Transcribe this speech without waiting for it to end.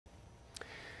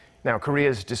Now,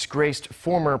 Korea's disgraced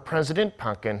former President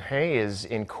Park Geun-hye is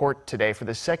in court today for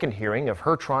the second hearing of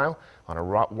her trial on a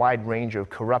wide range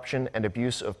of corruption and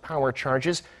abuse of power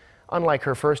charges. Unlike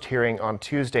her first hearing on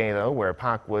Tuesday, though, where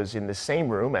Park was in the same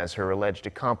room as her alleged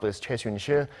accomplice Choi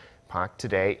Soon-sil, Park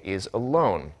today is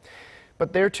alone.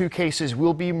 But their two cases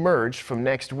will be merged from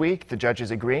next week, the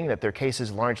judges agreeing that their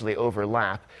cases largely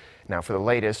overlap. Now, for the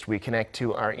latest, we connect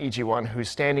to our Lee Ji-won, who's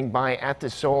standing by at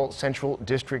the Seoul Central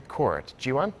District Court.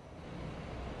 Ji-won?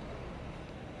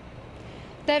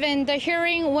 Devin, the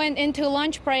hearing went into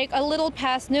lunch break a little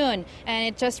past noon, and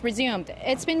it just resumed.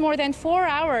 It's been more than 4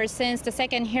 hours since the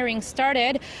second hearing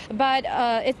started, but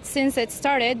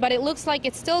it looks like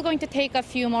it's still going to take a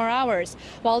few more hours.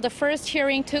 While the first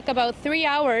hearing took about 3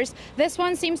 hours, this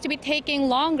one seems to be taking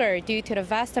longer due to the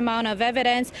vast amount of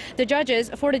evidence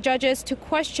for the judges to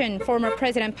question former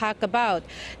President Park about.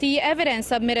 The evidence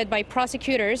submitted by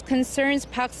prosecutors concerns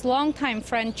Park's longtime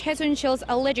friend Choi Soon-sil's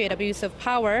alleged abuse of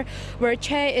power, where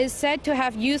Choi is said to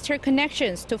have used her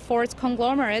connections to force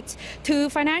conglomerates to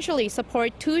financially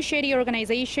support two shady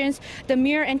organizations, the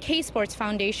Mir and K-Sports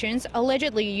foundations,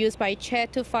 allegedly used by Choi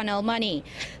to funnel money.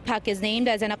 Park is named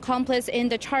as an accomplice in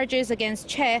the charges against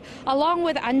Choi, along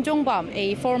with An Jong-bum,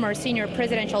 a former senior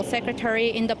presidential secretary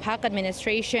in the Park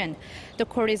administration. The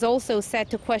court is also set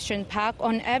to question Park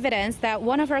on evidence that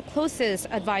one of her closest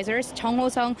advisors, Chung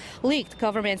Ho-sung, leaked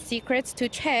government secrets to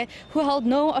Choi, who held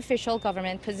no official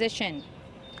government position.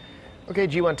 Okay,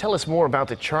 Ji-won, tell us more about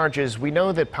the charges. We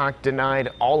know that Park denied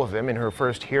all of them in her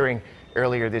first hearing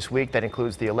earlier this week. That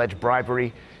includes the alleged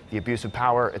bribery, the abuse of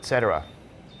power, etc.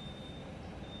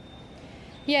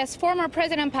 Yes, former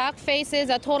President Park faces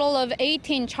a total of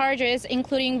 18 charges,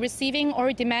 including receiving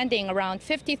or demanding around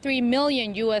 $53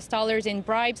 million in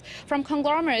bribes from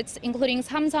conglomerates, including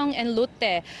Samsung and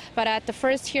Lotte. But at the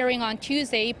first hearing on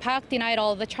Tuesday, Park denied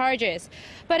all the charges.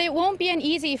 But it won't be an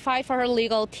easy fight for her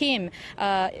legal team.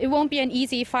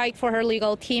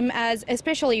 As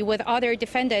especially with other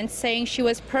defendants saying she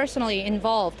was personally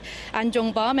involved. An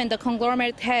Jong-bum and the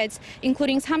conglomerate heads,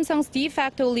 including Samsung's de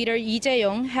facto leader Lee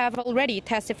Jae-yong, have already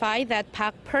testified that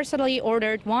Park personally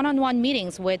ordered one-on-one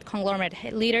meetings with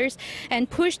conglomerate leaders and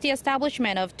pushed the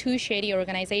establishment of two shady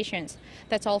organizations.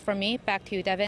 That's all from me. Back to you, Devin.